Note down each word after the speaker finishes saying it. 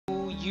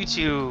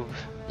YouTube,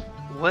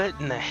 what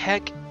in the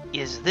heck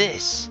is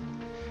this?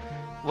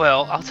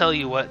 Well, I'll tell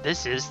you what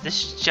this is.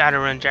 This is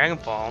Shadowrun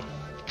Dragonfall.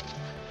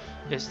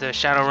 It's the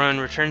Shadowrun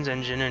Returns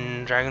engine,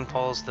 and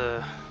Dragonfall is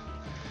the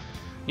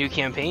new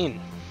campaign.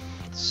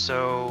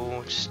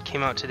 So, it just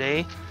came out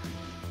today.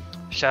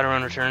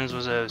 Shadowrun Returns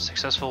was a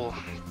successful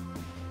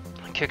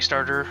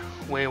Kickstarter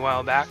way a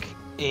while back,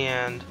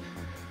 and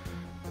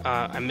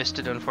I missed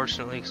it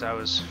unfortunately because I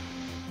was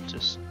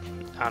just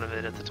out of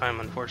it at the time,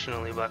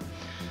 unfortunately, but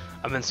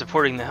I've been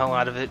supporting the hell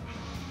out of it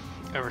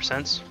ever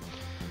since,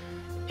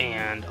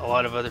 and a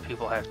lot of other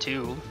people have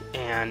too,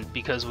 and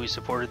because we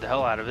supported the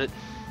hell out of it,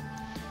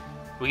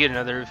 we get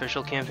another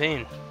official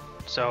campaign.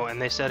 So,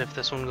 and they said if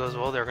this one goes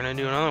well, they're going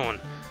to do another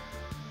one.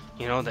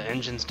 You know, the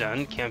engine's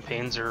done,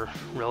 campaigns are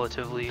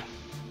relatively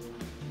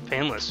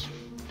painless.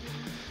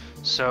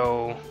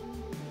 So,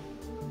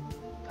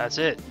 that's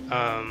it.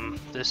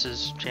 This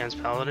is Chance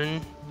Paladin,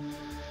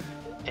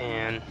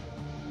 and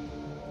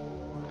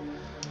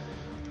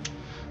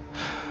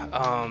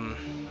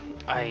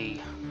I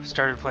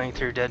started playing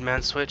through Dead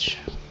Man's Switch,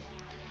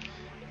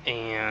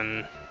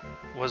 and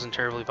wasn't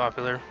terribly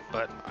popular,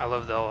 but I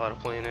love the hell out of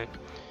playing it,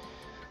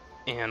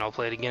 and I'll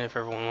play it again if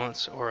everyone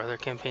wants, or other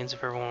campaigns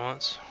if everyone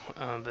wants,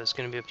 but it's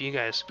going to be up to you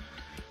guys.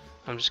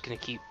 I'm just going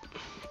to keep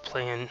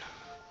playing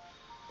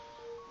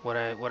what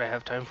I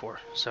have time for.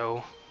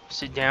 So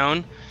sit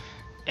down,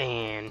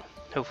 and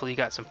hopefully you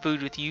got some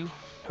food with you.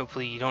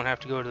 Hopefully you don't have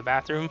to go to the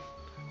bathroom.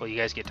 Well, you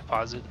guys get to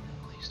pause it.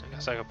 At least I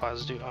guess I can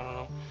pause it too. I don't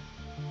know.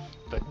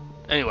 But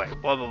anyway,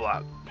 blah blah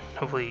blah.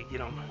 Hopefully, you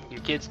know,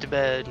 your kid's to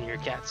bed and your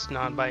cat's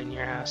not biting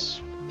your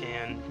ass,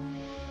 and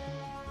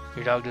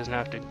your dog doesn't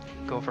have to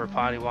go for a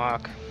potty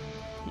walk.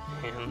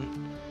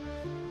 And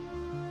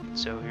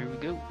so here we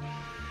go.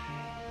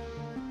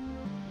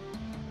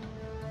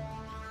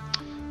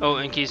 Oh,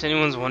 in case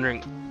anyone's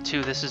wondering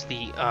too, this is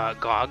the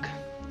GOG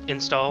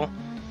install.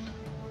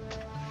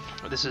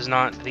 This is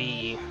not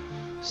the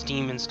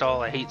Steam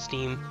install. I hate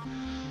Steam.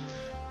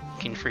 You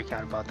can freak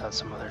out about that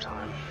some other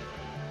time.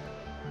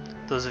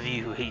 Those of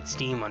you who hate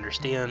Steam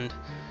understand.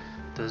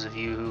 Those of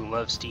you who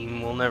love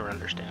Steam will never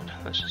understand.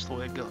 That's just the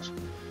way it goes.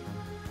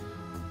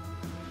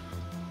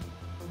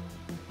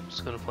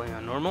 Just gonna play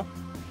on normal.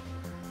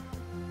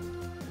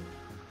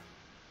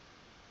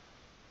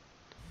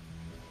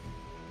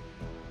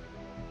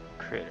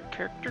 Create a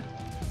character.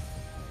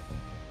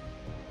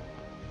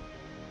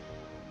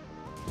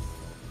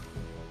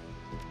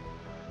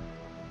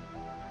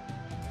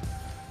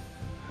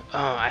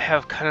 I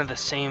have kind of the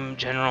same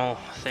general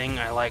thing.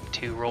 I like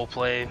to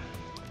roleplay,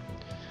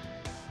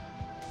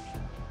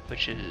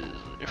 which is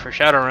for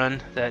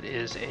Shadowrun. That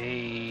is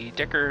a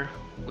Decker,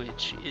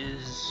 which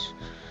is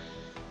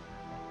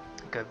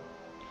like a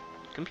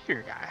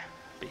computer guy,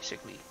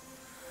 basically.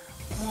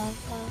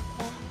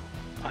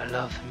 I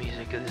love the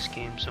music of this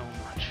game so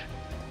much.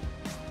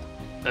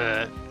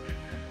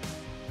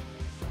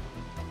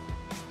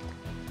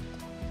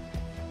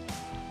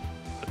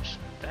 Oops,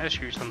 did I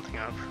screw something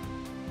up?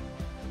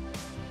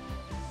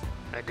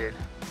 I did.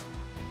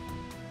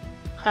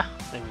 Ha!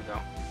 There we go.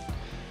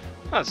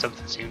 Oh,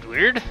 something seemed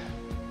weird.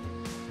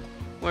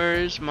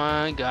 Where's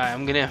my guy?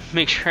 I'm gonna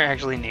make sure I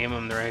actually name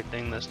him the right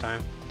thing this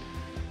time.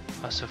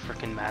 I was so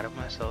freaking mad at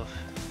myself.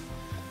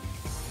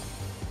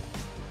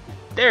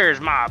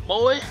 There's my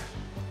boy!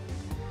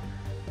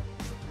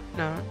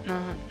 No, no,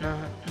 no,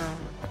 no.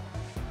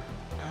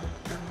 No,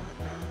 no,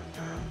 no,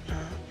 no, no.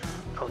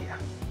 Oh, yeah.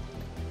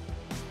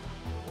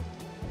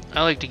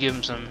 I like to give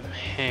him some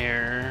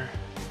hair.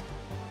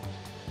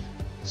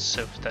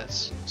 So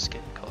that's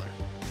skin color.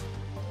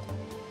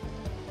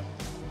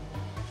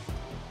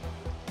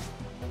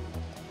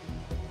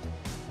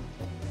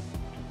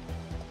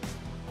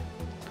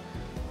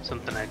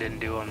 Something I didn't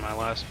do on my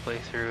last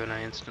playthrough and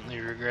I instantly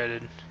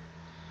regretted.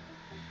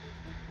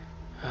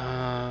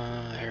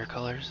 Hair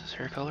color, is this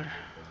hair color?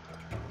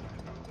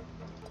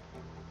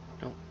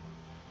 Nope.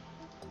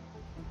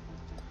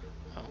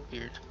 Oh,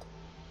 weird.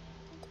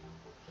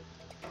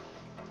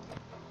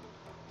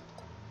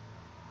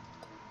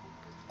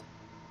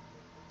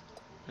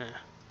 Yeah.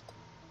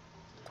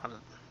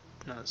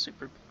 Not a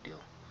super big deal.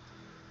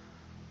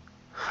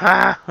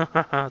 Ha!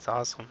 That's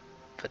awesome.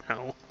 But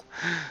no.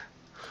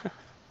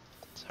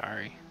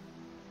 Sorry.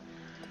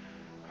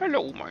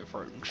 Hello, my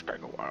friends.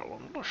 Take a while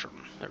and listen.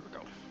 There we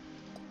go.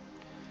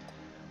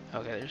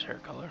 Okay, there's hair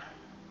color.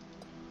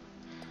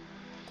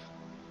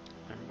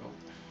 There we go.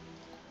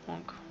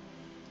 Wonk.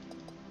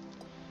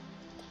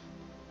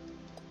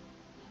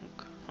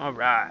 Wonk.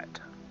 Alright.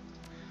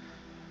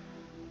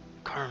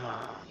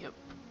 Karma. Yep.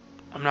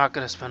 I'm not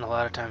going to spend a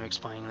lot of time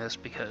explaining this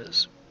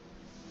because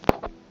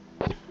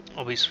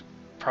I'll be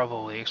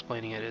probably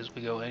explaining it as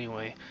we go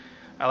anyway.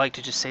 I like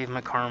to just save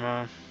my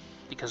karma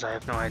because I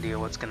have no idea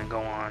what's going to go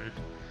on.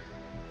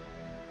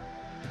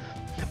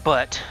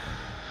 But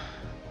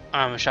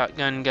I'm a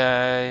shotgun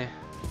guy,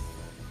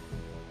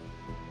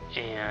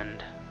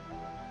 and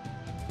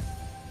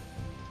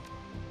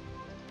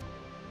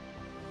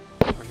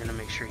we're going to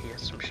make sure he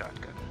has some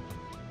shotgun.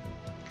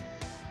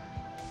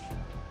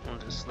 We'll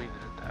just leave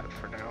it at that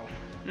for now.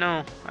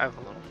 No, I have a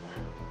little more.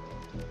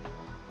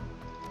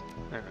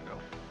 There we go.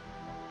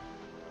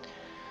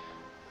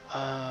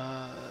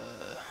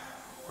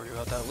 Worry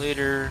about that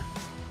later.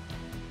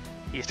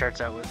 He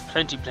starts out with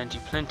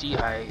plenty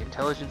high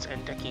intelligence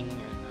and decking,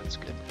 and that's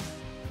good.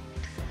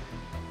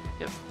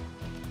 Yep.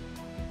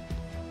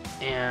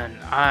 And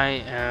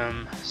I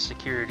am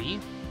security.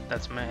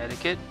 That's my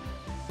etiquette.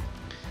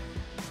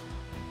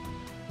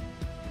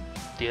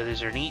 The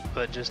others are neat,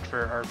 but just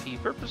for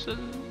RP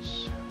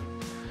purposes.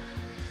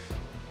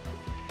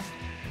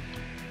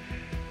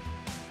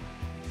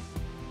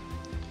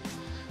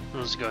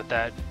 Let's go with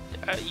that.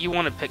 You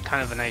want to pick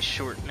kind of a nice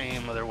short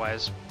name,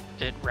 otherwise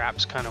it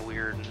wraps kind of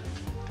weird.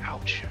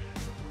 Ouch.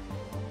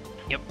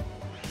 Yep.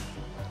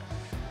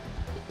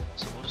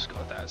 So we'll just go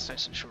with that. It's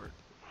nice and short.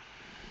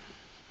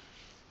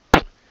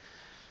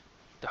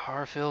 The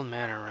Harfeld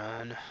Manor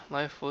run.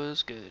 Life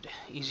was good.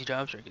 Easy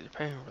jobs, regular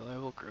pay,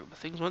 reliable crew. But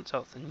things went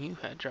south and you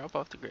had to drop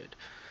off the grid.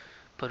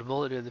 Put a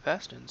bullet in the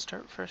past and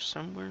start fresh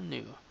somewhere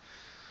new.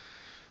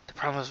 The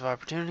promise of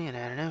opportunity and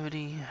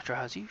anonymity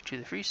draws you to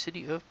the free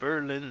city of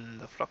Berlin,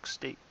 the flux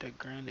state, a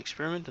grand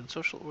experiment in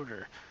social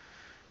order.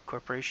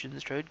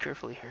 Corporations tread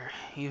carefully here.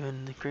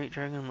 Even the great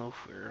dragon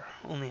loafer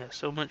only has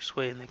so much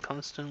sway in the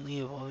constantly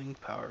evolving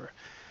power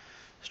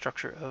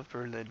structure of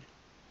Berlin.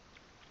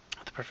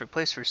 The perfect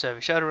place for a savvy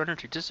Shadowrunner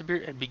to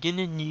disappear and begin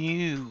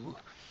anew.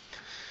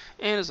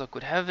 And as luck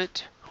would have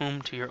it,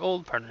 home to your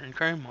old partner in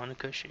crime,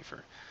 Monica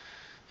Schaefer.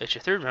 It's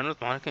your third run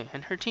with Monica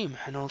and her team,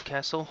 an old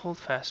castle,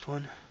 hold-fast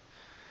one.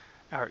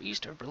 Hour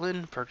east of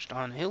Berlin, perched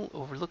on a hill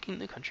overlooking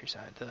the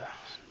countryside. The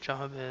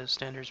job is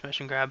standard smash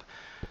and grab.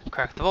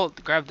 Crack the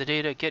vault, grab the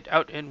data, get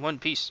out in one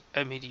piece.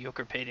 A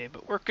mediocre payday,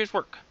 but work is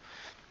work.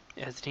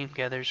 As the team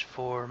gathers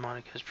for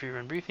Monica's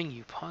pre-run briefing,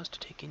 you pause to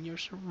take in your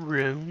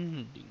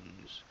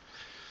surroundings.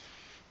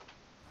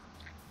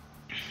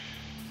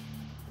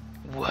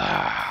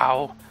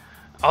 Wow!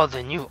 All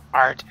the new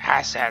art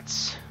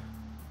assets!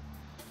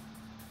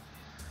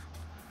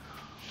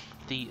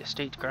 The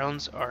estate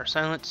grounds are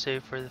silent,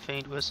 save for the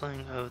faint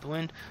whistling of the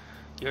wind.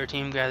 Your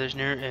team gathers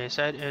near a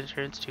side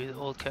entrance to the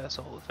old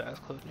castle,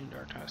 fast cloaked in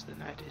darkness. The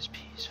night is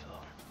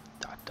peaceful. ...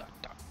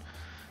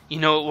 You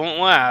know it won't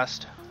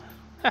last.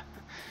 You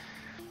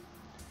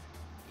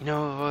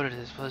know, avoided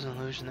this pleasant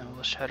illusion that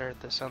will shatter at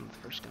the sound of the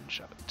first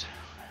gunshot.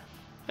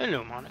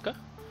 Hello, Monica.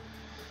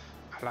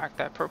 I like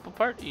that purple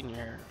part in your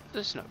hair.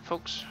 Listen up,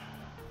 folks.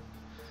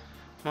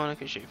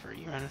 Monica Schaefer,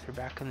 you ran with her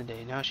back in the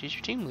day. Now she's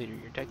your team leader.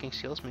 Your decking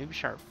skills may be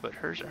sharp, but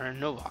hers are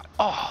no lot.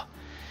 Oh!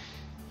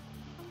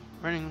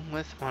 Running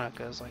with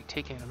Monica is like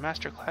taking a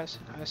master class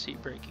in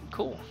IC breaking.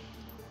 Cool.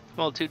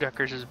 Well, 2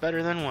 deckers is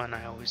better than 1,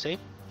 I always say.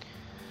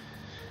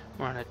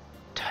 We're on a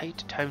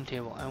tight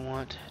timetable. I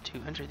want to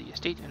enter the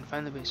estate and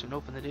find the basement.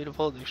 Open the data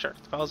vault,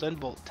 extract the files, and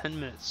bolt. 10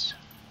 minutes.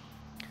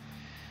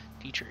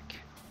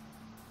 Dietrich.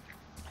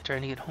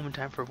 Trying to get home in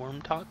time for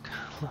worm talk?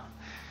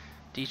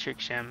 Dietrich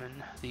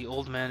Shaman, the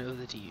old man of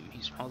the team.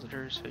 He smiles at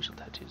her, his facial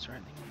tattoos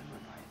writhing in the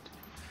moonlight.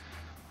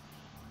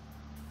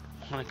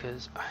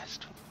 Monica's eyes,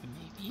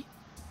 maybe?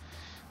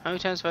 How many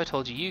times have I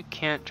told you, you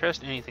can't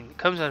trust anything that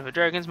comes out of a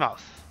dragon's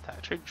mouth?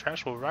 That trick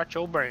trash will rot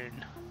your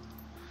brain.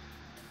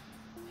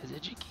 His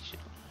education.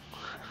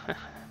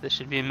 This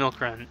should be a milk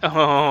run.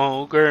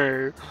 Oh,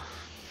 girl.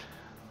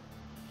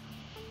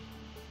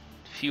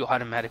 Few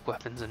automatic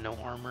weapons and no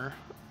armor.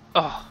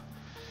 Oh.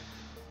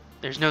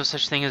 There's no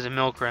such thing as a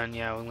milk run.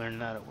 Yeah, we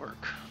learned that at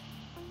work.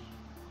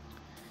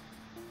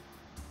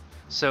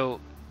 So,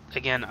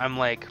 again, I'm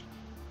like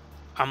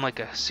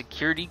a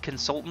security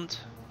consultant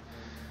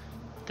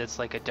that's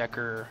like a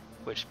decker,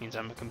 which means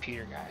I'm a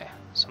computer guy.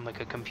 So I'm like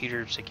a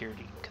computer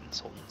security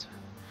consultant.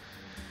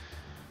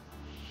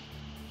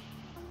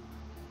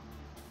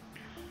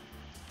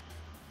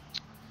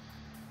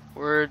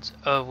 Words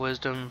of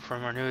wisdom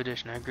from our new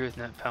edition. I agree with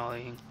Net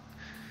Pally.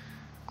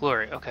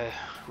 Glory, okay.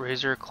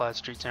 Razor, Clad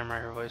Street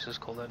Samurai, her voice is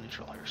cold and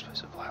neutral, her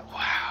space of black.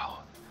 Wow.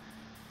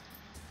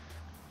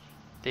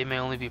 They may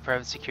only be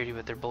private security,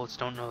 but their bullets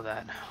don't know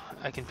that.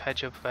 I can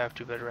patch up if I have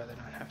to, but I'd rather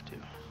not have to.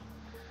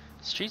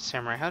 Street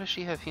Samurai, how does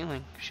she have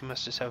healing? She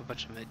must just have a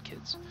bunch of med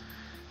kids.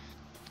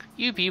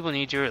 You people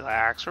need to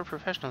relax. We're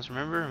professionals,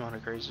 remember?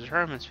 Monica raises her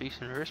arm and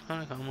speaks in reverse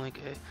monochrome like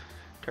a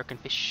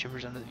darkened face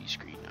shimmers under the view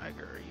screen.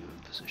 Iger, are you in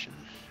position?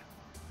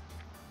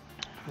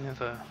 We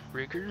have a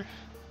rigger.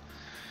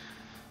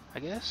 I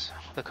guess.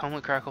 The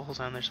comlet crackles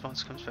and their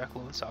response comes back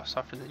low and soft,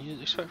 softer than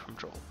you'd expect from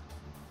Troll.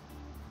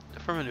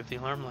 Affirmative, the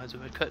alarm lines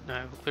have been cut and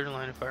I have a clear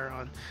line of fire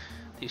on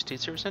the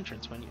estate service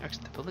entrance. When you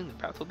exit the building, the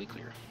path will be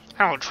clear.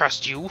 I don't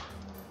trust you!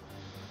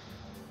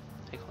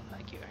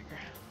 Thank you, Iger.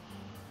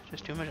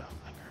 Just do my job,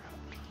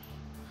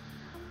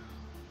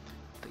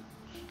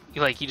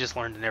 Iger. You just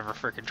learned to never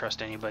frickin'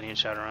 trust anybody in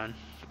Shadowrun.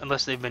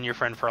 Unless they've been your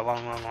friend for a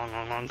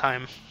long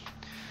time.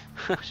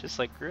 Just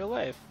like real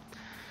life.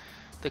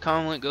 The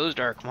comlet goes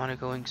dark.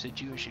 Monica winks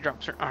at you as she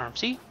drops her arm.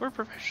 See? We're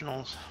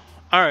professionals.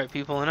 Alright,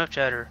 people, enough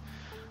chatter.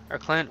 Our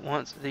client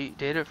wants the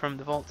data from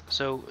the vault,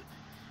 so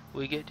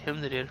we get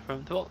him the data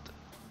from the vault.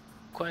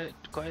 quiet,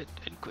 quiet,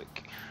 and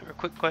quick. Or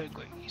quick, quiet,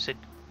 quick. You said,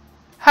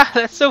 ha,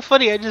 that's so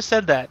funny, I just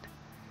said that.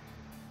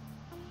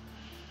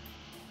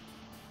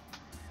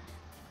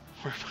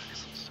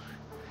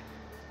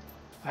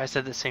 I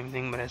said the same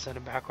thing, but I said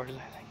it backwards, I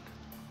think.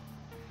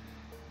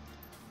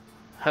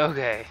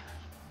 Okay.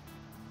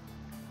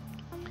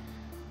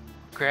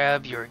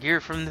 Grab your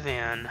gear from the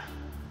van.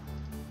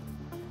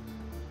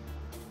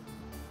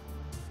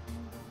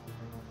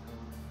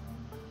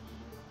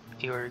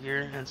 Your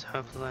gear ends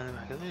up in the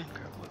back of the van.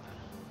 Grab a weapon.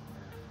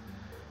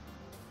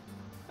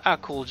 Ah,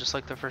 cool, just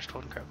like the first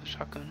one. Grab the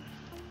shotgun.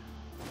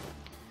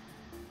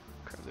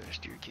 Grab the rest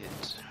of your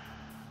kids.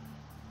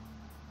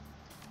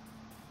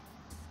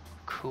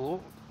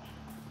 Cool.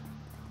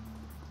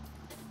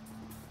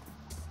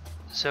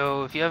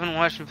 So, if you haven't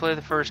watched me play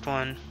the first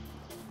one,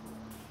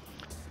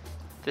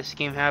 this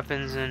game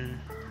happens in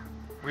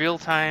real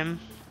time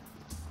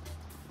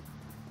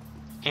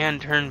and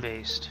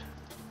turn-based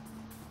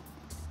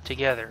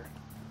together.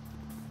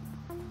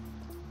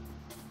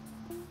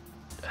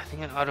 I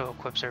think it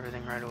auto-equips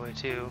everything right away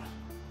too.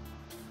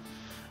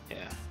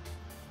 Yeah.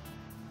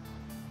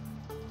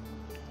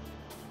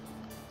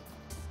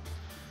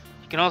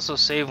 You can also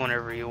save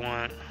whenever you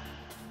want,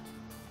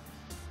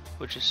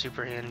 which is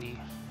super handy.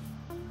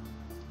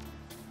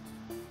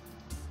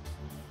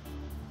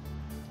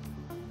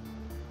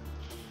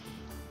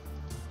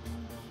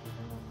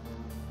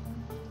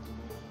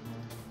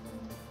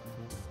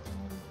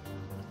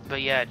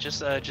 But yeah,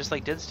 just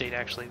like Dead State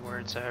actually, where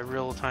it's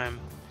real time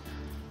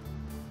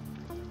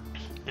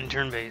and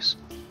turn-based.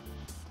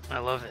 I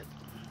love it.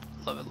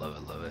 Love it, love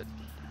it, love it.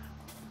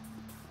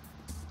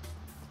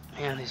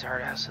 Man, these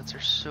art assets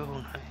are so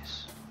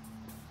nice.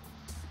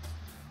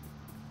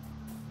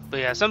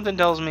 But yeah, something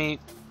tells me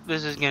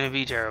this is gonna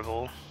be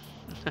terrible.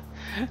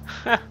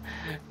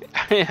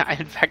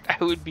 In fact,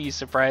 I would be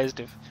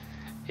surprised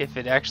if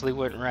it actually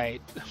went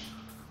right.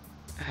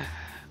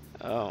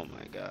 Oh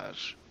my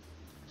gosh.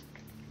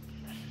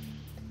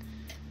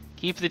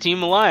 Keep the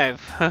team alive.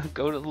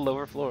 Go to the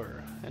lower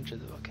floor. Enter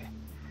the... okay.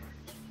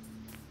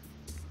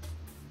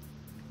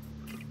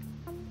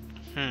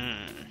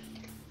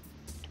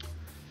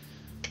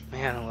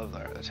 Man, I love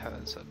that.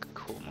 That's a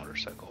cool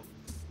motorcycle.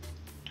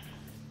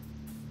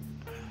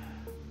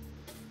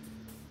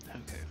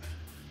 Okay.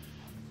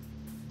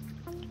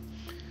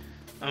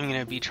 I'm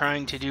gonna be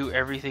trying to do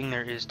everything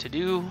there is to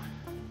do.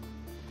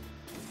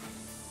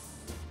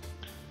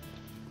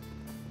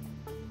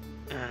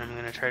 And I'm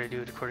gonna try to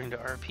do it according to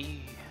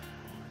RP.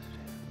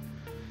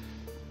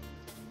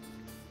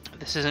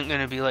 This isn't going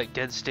to be like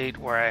Dead State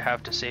where I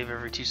have to save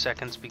every 2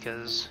 seconds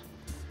because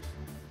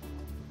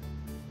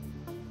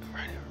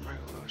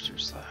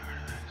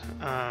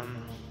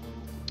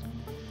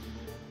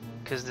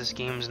this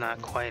game's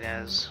not quite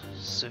as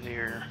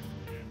severe.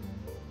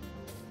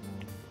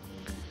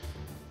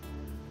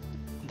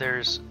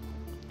 There's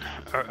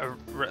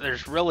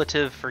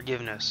relative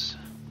forgiveness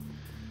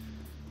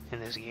in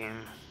this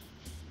game.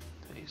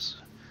 Please.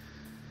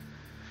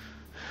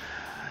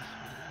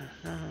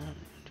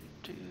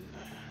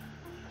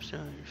 Your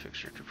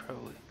fixture to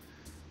probably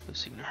have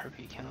seen a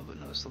harpy candle, but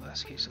notice the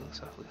last case of less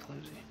awfully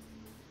flimsy.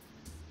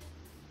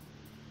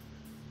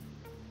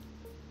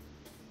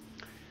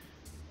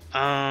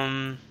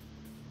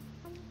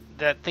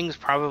 That thing's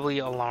probably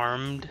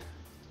alarmed,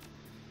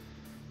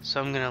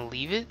 so I'm gonna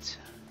leave it.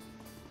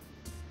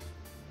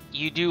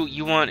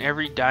 You want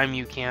every dime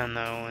you can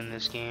though in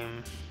this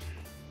game,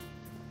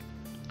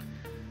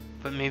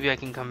 but maybe I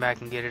can come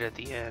back and get it at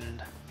the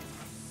end.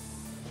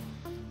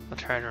 I'll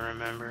try to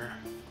remember.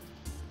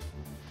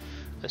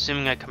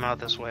 Assuming I come out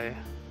this way.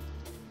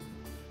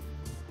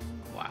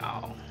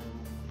 Wow.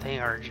 They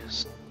are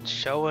just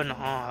showing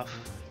off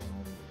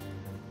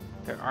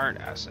their art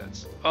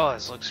assets. Oh,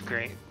 this looks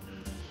great.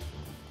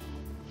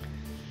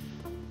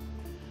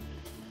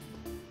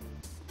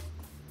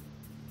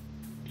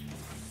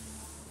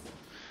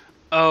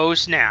 Oh,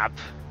 snap.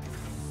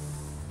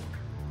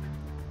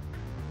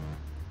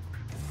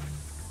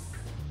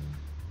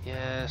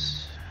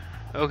 Yes.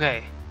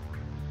 Okay.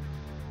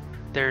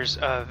 There's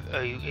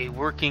a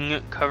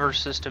working cover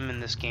system in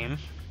this game,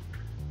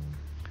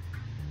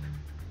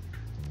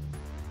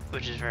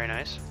 which is very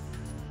nice.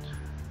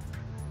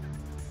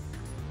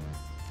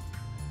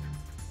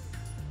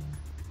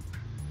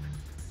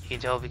 You can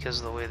tell because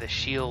of the way the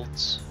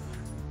shields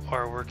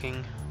are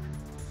working.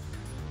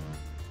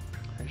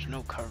 There's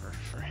no cover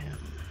for him.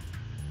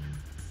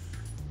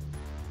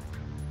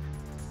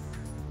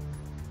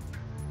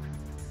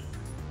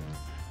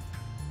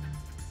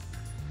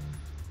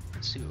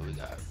 Let's see what we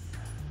got.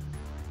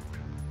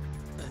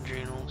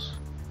 Adrenals.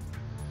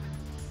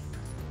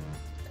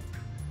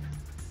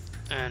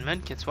 And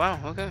medkits. Wow,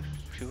 okay.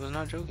 She was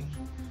not joking.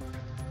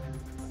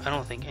 I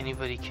don't think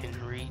anybody can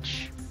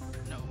reach...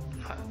 No,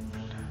 not...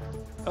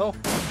 Oh!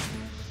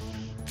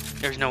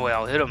 There's no way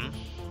I'll hit him,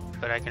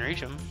 but I can reach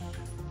him.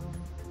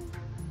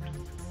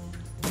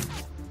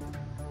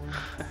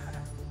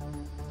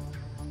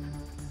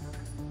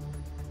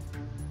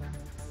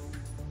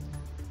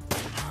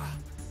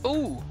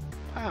 Ooh!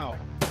 Wow.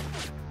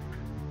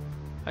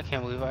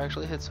 can't believe I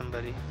actually hit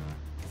somebody.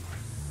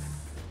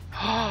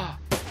 Oh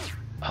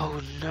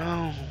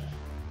no.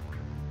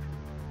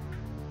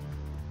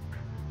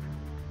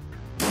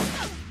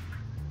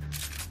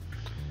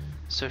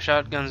 So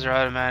shotguns are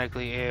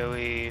automatically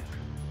AoE,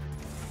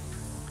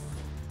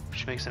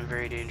 which makes them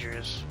very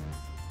dangerous.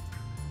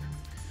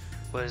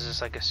 What is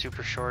this, like a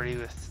super shorty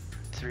with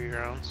 3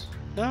 rounds?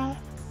 No.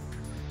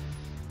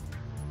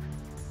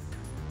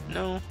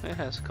 No, it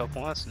has a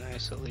couple. That's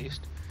nice, at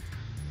least.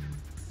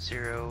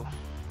 0.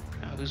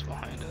 Now, who's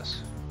behind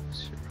us?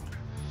 0.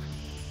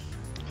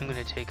 I'm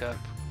gonna take up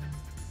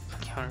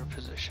a counter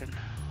position.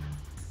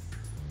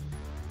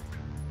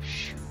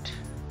 Shoot.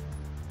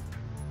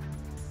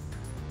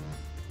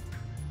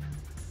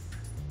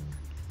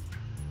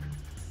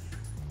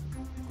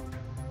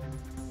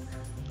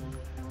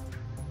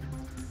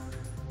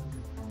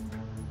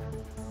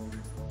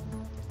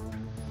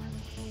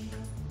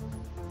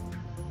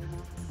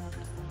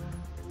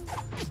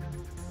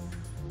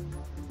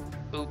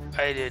 Oop,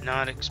 I did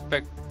not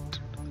expect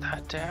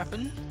that to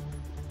happen.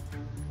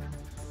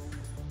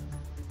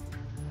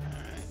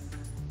 Alright.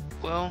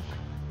 Well,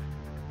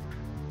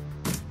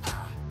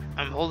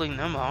 I'm holding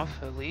them off,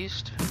 at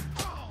least.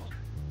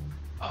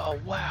 Oh,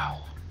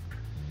 wow.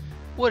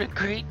 What a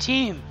great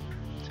team.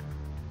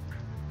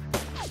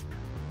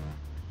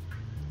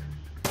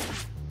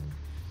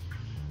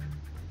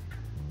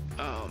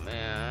 Oh,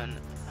 man.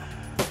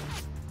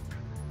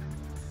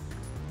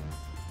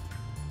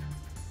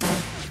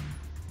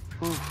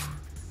 Oof.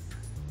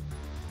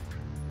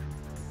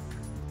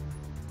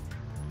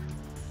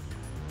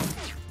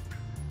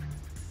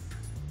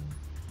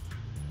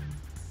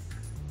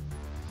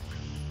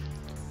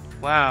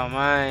 Wow,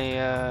 my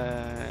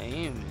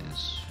aim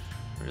is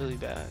really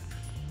bad.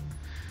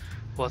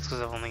 Well, it's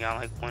because I've only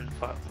got like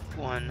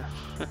one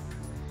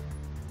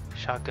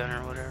shotgun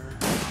or whatever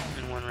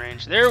in one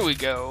range. There we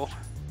go.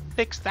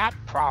 Fix that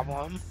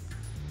problem.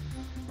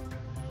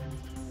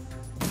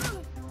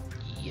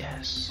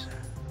 Yes.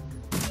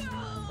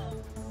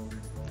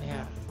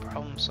 Yeah,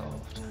 problem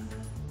solved.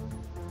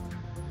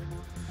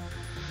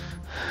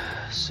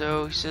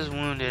 So he says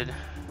wounded.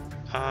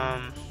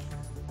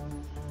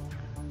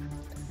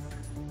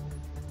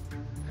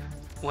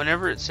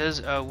 Whenever it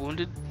says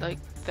wounded like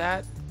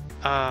that,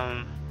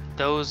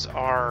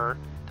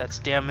 that's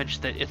damage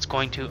that it's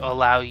going to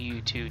allow you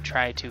to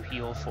try to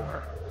heal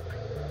for.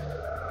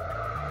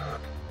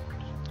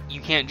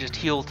 You can't just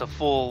heal to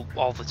full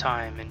all the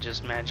time and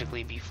just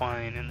magically be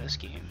fine in this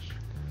game.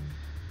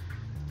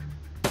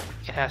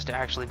 It has to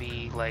actually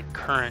be like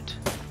current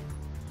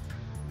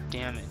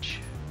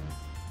damage.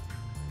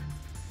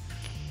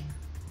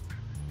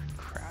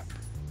 Crap.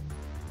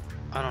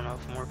 I don't know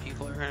if more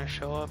people are gonna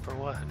show up or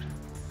what.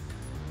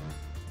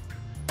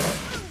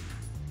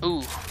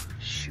 Ooh,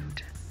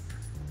 shoot.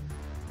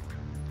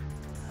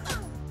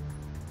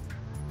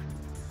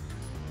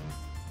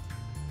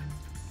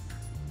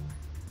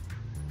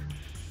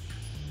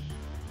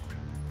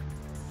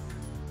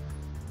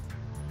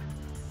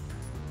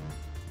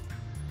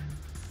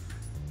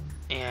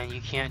 And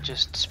you can't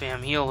just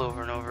spam heal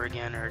over and over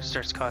again or it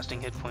starts costing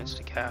hit points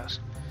to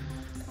cast.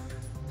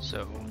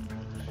 So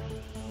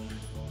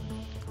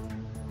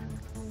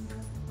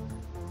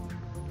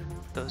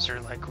those are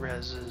like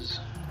reses.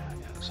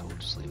 Yeah, so we'll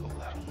just leave all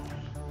that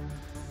alone.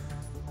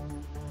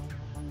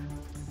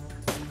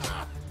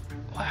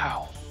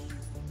 Wow.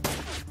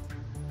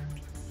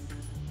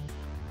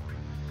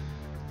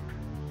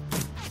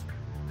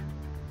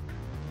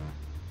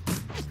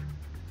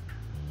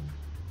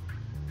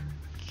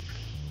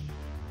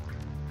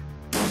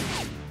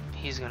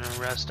 He's gonna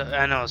rest up.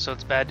 I know, so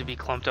it's bad to be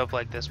clumped up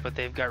like this, but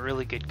they've got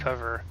really good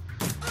cover.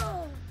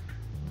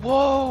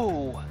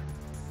 Whoa!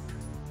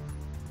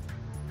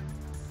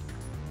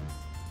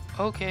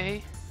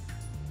 Okay.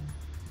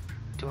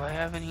 Do I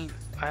have any...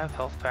 I have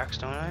health packs,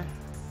 don't I?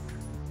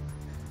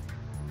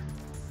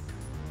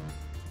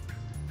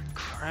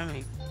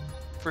 Criminy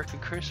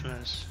frickin'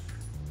 Christmas.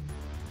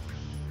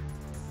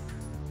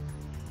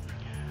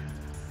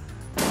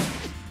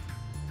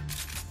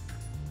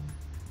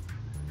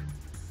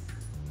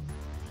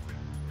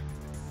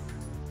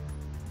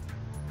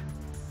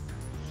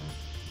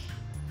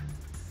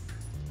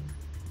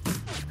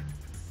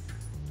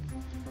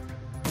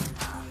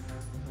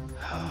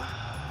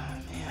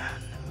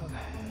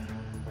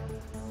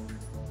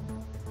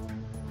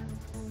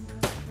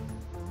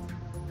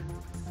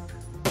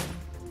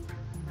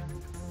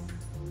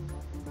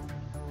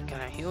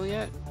 Heal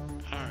yet?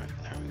 Alright,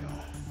 there we go.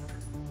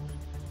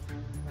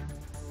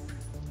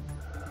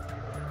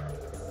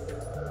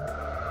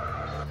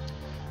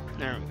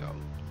 There we go.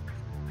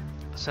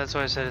 So that's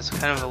why I said it's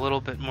kind of a little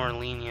bit more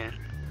lenient.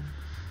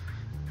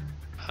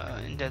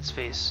 In Dead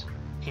Space,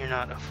 you're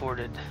not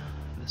afforded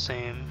the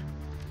same.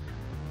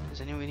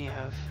 Does anybody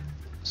have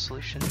a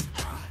solution? There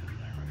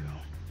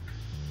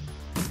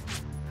we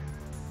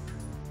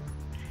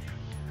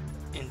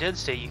go. In Dead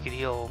State, you could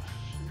heal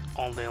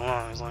all day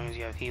long as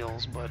you have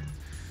heals, but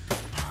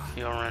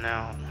you'll run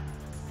out.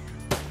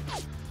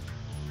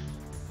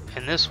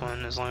 In this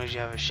one, as long as you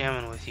have a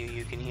shaman with you,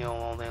 you can heal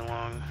all day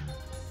long.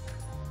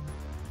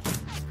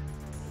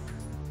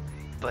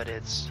 But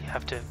you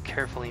have to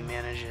carefully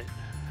manage it.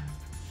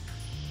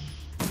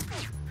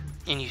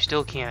 And you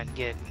still can't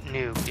get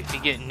nuked. If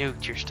you get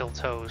nuked, you're still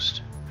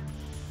toast.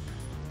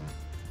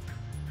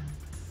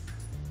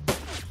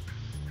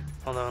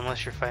 Although,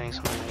 unless you're fighting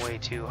something way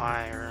too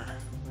high, or,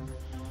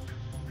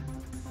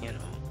 you know,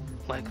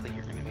 likely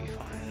you're gonna be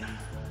fine.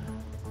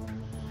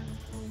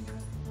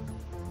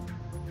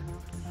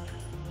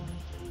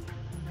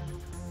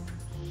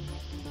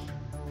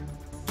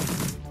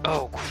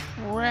 Oh,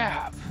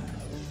 crap!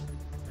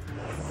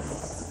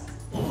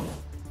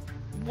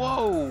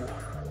 Whoa!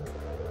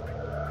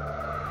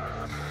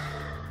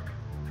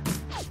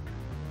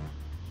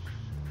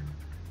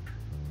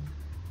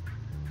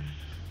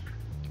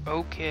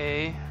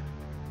 Okay.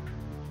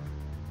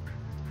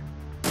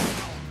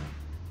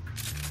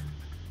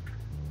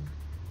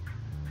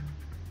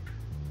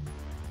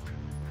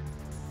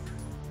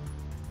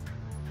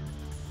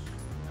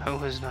 I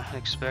was not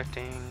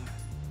expecting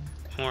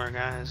more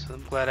guys.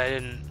 I'm glad I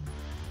didn't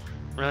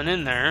run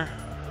in there.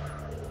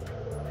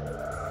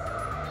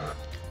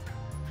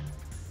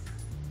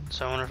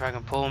 So I wonder if I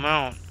can pull them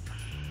out.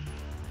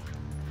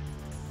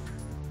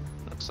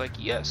 Looks like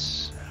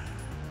yes.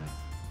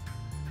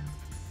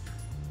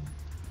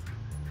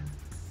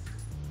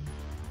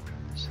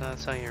 So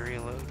that's how you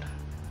reload.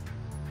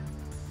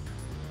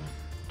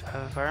 Do I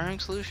have a firing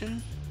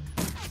solution?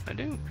 I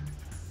do.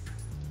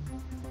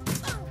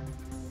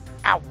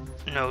 Ow!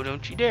 No,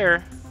 don't you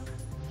dare.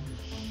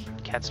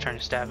 Cat's trying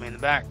to stab me in the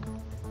back.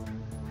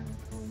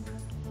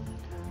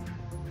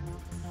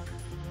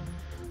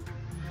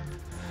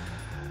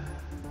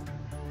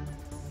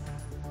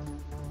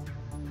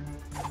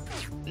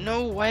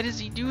 No, why does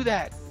he do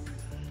that?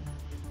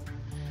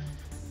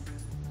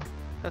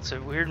 That's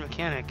a weird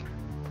mechanic.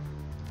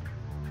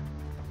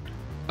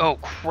 Oh,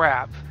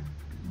 crap.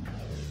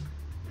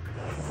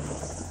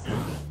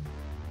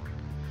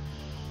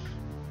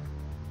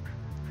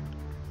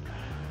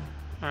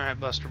 Alright,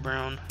 Buster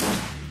Brown.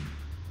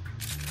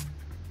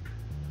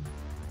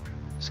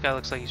 This guy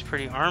looks like he's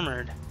pretty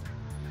armored.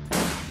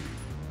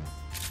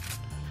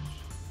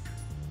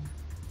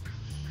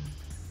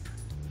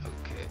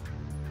 Okay.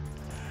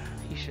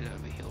 He should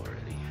have a heal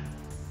already.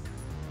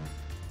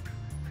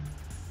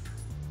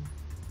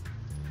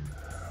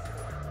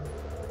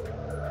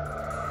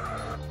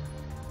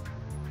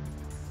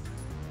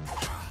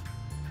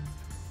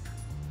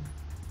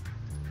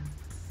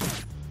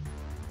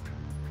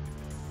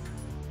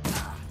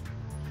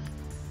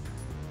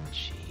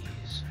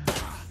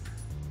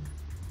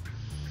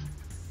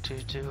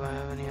 Do I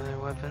have any other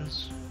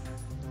weapons?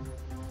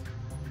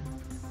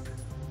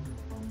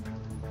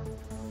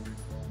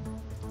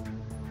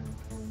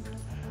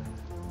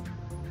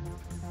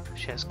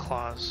 She has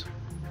claws.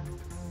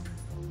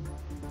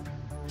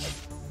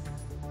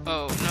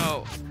 Oh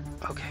no!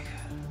 Okay,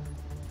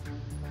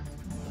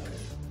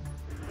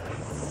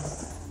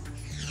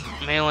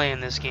 good. Melee in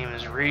this game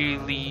is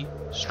really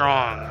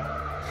strong,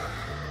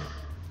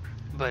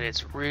 but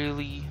it's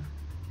really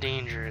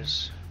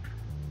dangerous.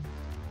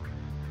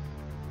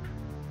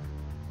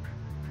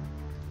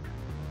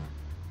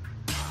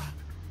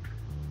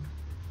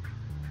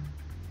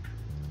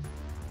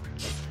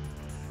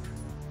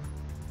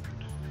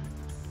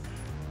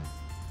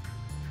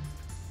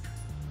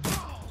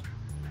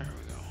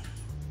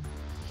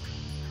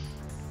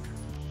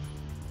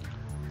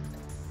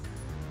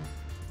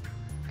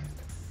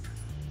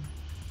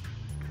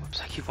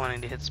 I keep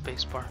wanting to hit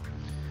spacebar.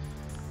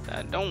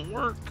 That don't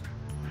work.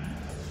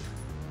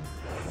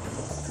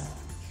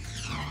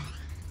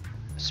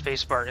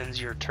 Spacebar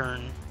ends your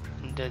turn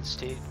in dead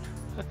state.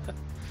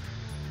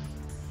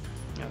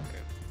 Okay.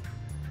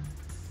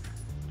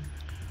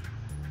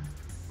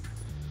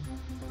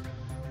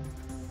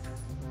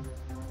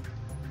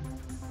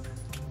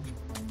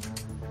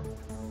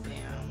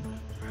 Bam.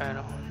 Right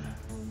on.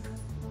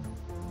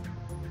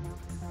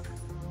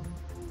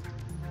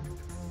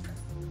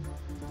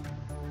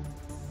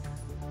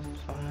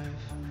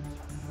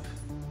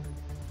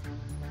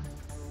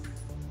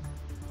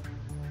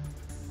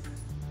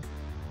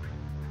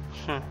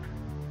 Huh.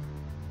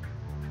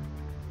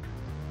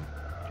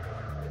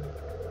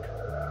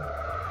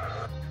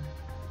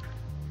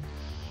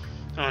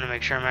 I want to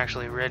make sure I'm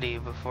actually ready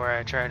before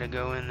I try to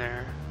go in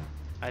there.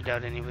 I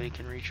doubt anybody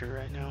can reach her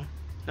right now.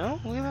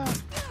 No? Look at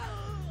that.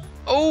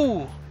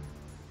 Oh!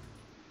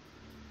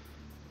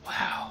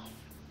 Wow.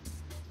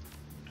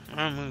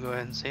 I'm gonna go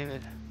ahead and save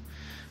it.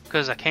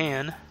 Because I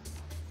can.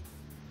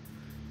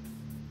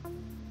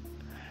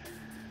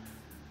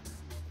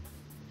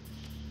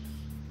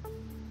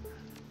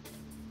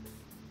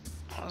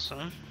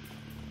 Awesome.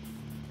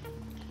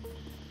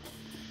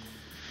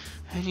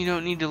 And you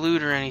don't need to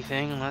loot or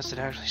anything unless it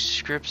actually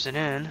scripts it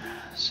in,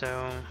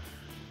 so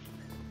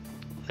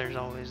there's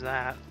always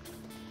that.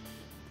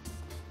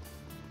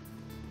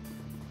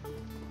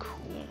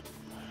 Cool.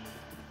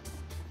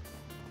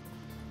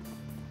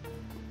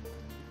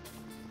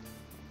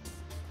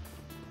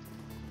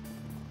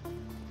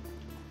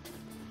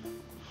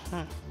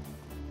 Huh.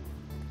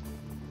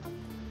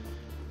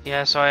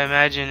 Yeah, so I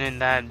imagine in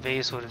that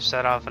base would have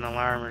set off an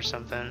alarm or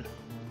something.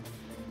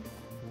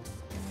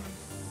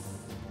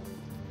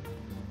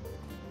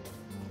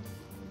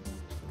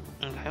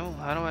 Okay, well,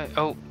 how do I...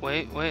 Oh,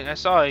 wait, I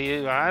saw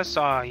you. I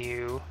saw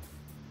you.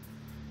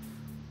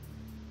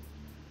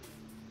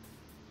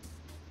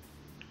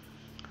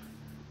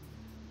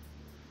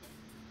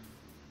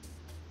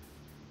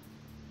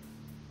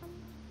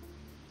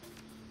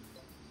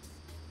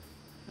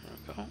 There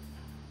we go.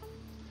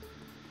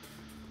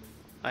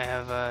 I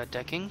have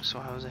decking, so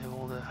I was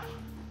able to...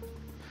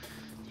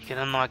 You can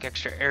unlock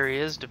extra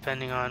areas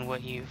depending on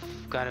what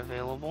you've got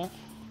available.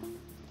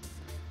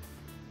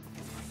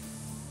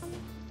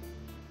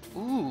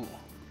 Ooh.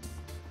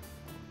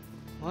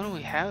 What do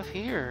we have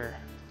here?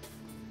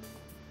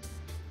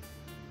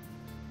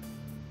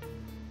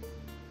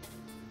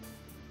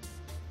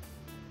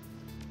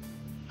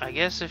 I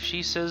guess if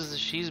she says that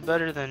she's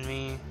better than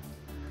me,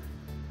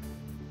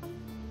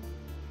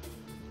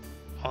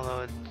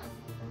 although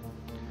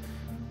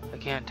I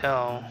can't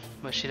tell,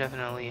 but she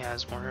definitely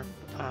has more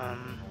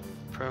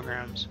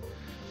programs.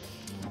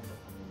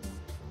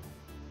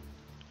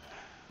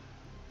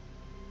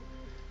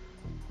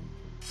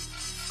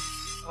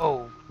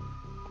 Oh,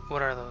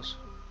 what are those?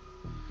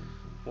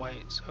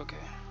 Whites, okay.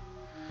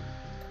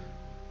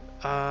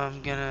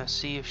 I'm gonna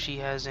see if she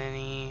has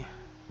any...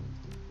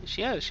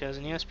 She has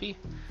an ESP.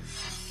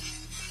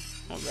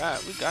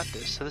 Alright, we got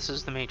this. So this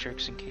is the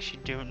Matrix, in case you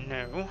don't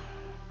know.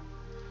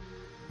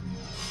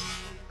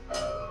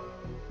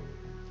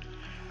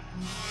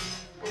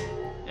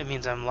 It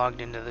means I'm logged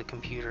into the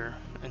computer,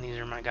 and these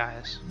are my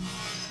guys.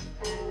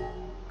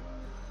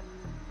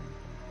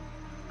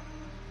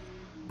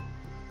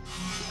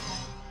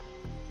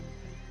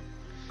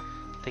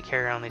 They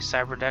carry around these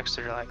cyber decks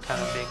that are like kind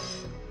of big,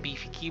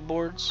 beefy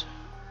keyboards.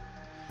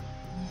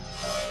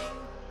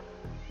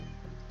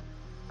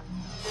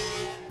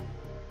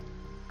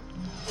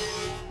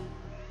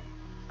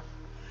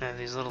 They have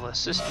these little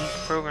assistant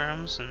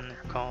programs, and they're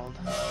called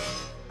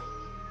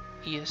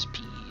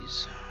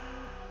ESPs.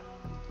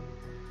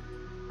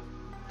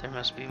 There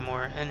must be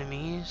more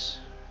enemies.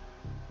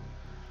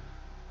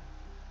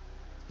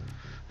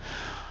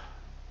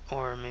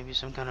 Or maybe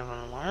some kind of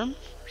an alarm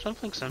or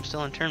something, because I'm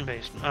still in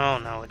turn-based. Oh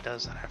no, it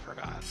does that, I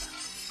forgot.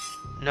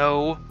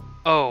 No.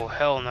 Oh,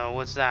 hell no,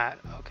 what's that?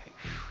 Okay.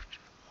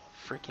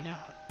 Freaking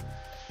out.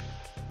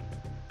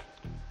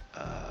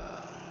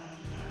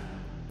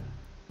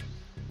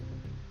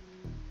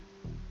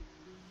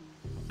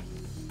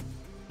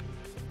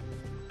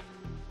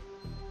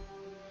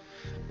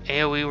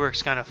 AoE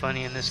works kind of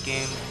funny in this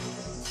game.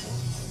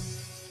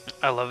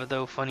 I love it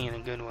though, funny in a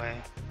good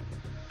way.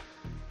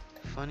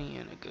 Funny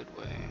in a good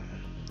way.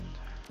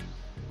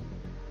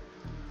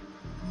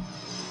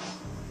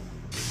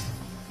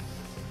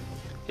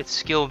 It's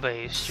skill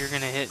based, you're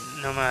gonna hit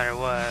no matter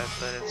what,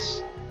 but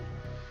it's,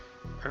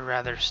 or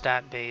rather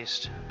stat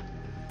based.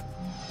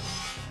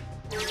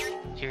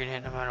 You're gonna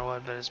hit no matter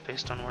what, but it's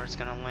based on where it's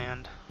gonna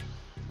land.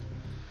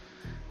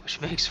 Which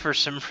makes for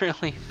some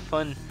really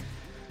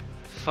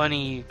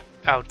funny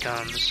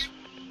outcomes,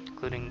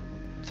 including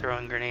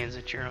throwing grenades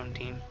at your own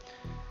team.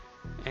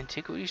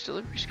 Antiquities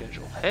delivery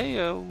schedule.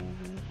 Heyo.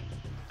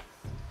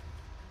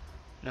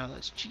 No,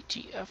 that's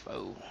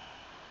GTFO.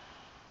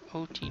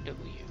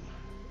 OTW.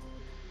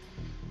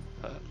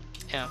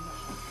 Yeah.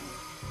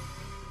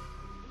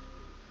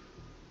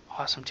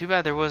 Awesome. Too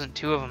bad there wasn't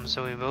two of them,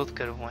 so we both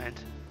could have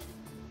went.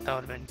 That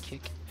would have been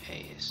kick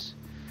ace.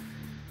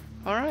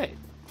 Alright.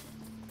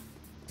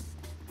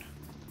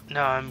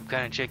 No, I'm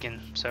kind of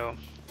chicken, so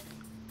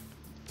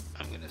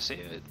I'm gonna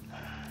save it.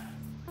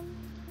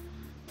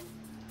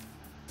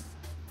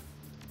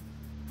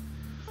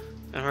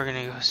 And we're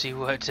gonna go see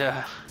what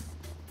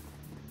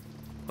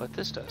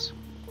this does.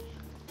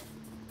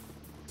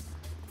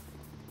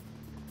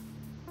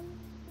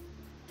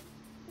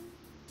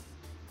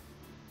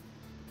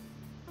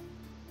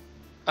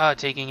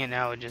 Taking it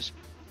now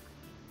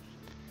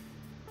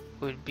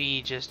would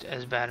be just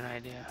as bad an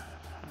idea.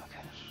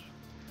 Okay.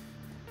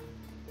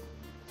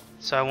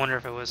 So I wonder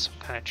if it was some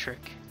kind of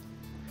trick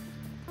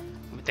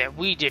that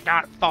we did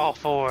not fall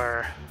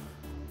for.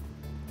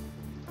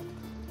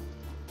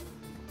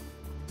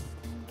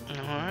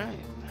 Alright.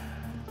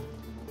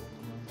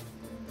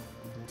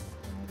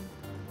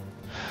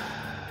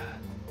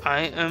 I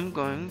am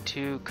going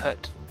to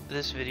cut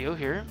this video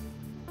here.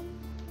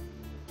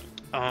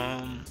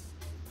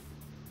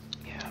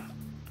 Yeah.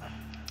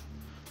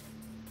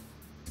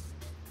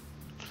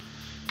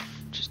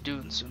 Just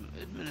doing some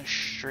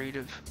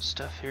administrative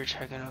stuff here,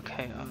 checking,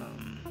 okay,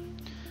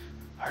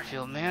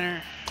 Harfeld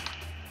Manor.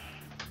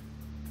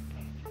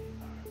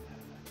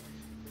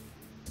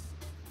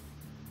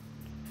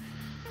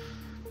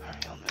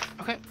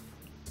 Okay,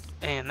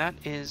 and that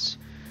is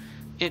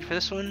it for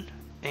this one,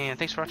 and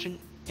thanks for watching,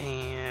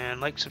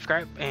 and like,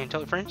 subscribe, and tell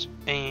your friends,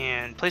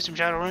 and play some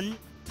Shadowrun,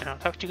 and I'll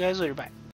talk to you guys later, bye.